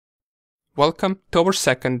Welcome to our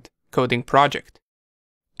second coding project.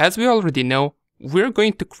 As we already know, we're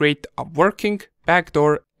going to create a working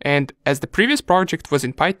backdoor, and as the previous project was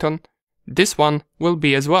in Python, this one will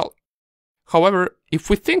be as well. However, if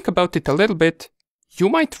we think about it a little bit, you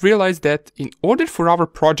might realize that in order for our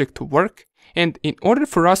project to work, and in order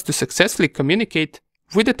for us to successfully communicate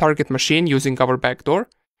with the target machine using our backdoor,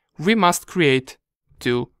 we must create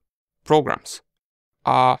two programs,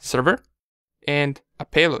 a server and a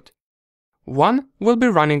payload. One will be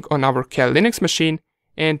running on our Kali Linux machine,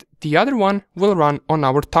 and the other one will run on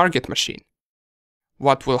our target machine.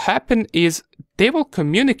 What will happen is they will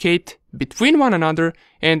communicate between one another,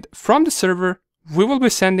 and from the server we will be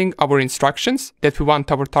sending our instructions that we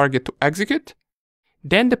want our target to execute.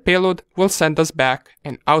 Then the payload will send us back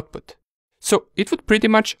an output. So it would pretty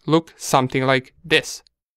much look something like this.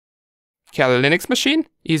 Kali Linux machine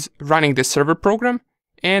is running the server program,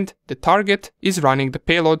 and the target is running the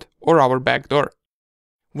payload or our backdoor.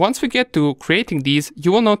 Once we get to creating these,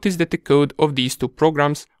 you will notice that the code of these two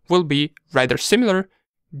programs will be rather similar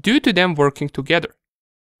due to them working together.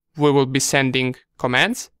 We will be sending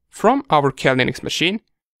commands from our Kali Linux machine.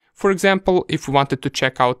 For example, if we wanted to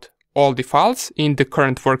check out all the files in the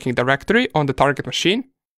current working directory on the target machine,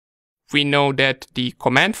 we know that the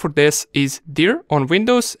command for this is dir on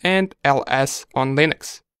Windows and ls on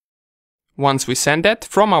Linux. Once we send that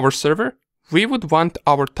from our server, we would want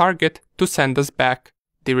our target to send us back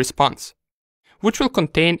the response, which will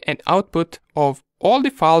contain an output of all the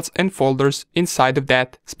files and folders inside of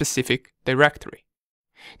that specific directory.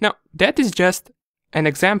 Now, that is just an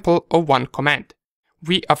example of one command.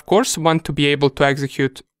 We of course want to be able to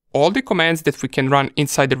execute all the commands that we can run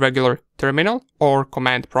inside the regular terminal or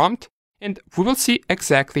command prompt, and we will see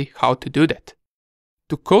exactly how to do that.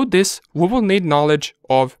 To code this, we will need knowledge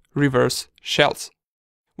of reverse shells,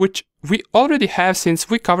 which we already have since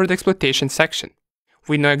we covered the exploitation section.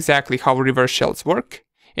 We know exactly how reverse shells work,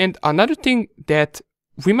 and another thing that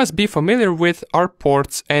we must be familiar with are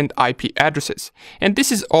ports and IP addresses, and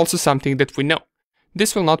this is also something that we know.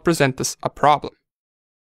 This will not present us a problem.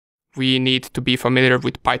 We need to be familiar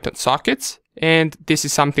with Python sockets, and this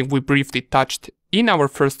is something we briefly touched in our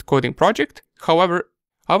first coding project. However,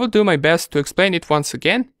 I will do my best to explain it once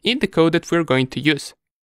again in the code that we're going to use.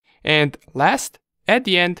 And last, at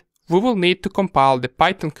the end, we will need to compile the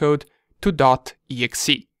Python code to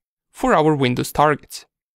 .exe for our Windows targets.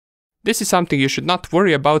 This is something you should not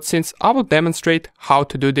worry about, since I will demonstrate how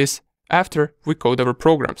to do this after we code our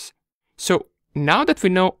programs. So now that we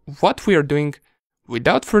know what we are doing,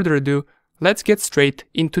 without further ado, let's get straight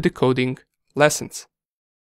into the coding lessons.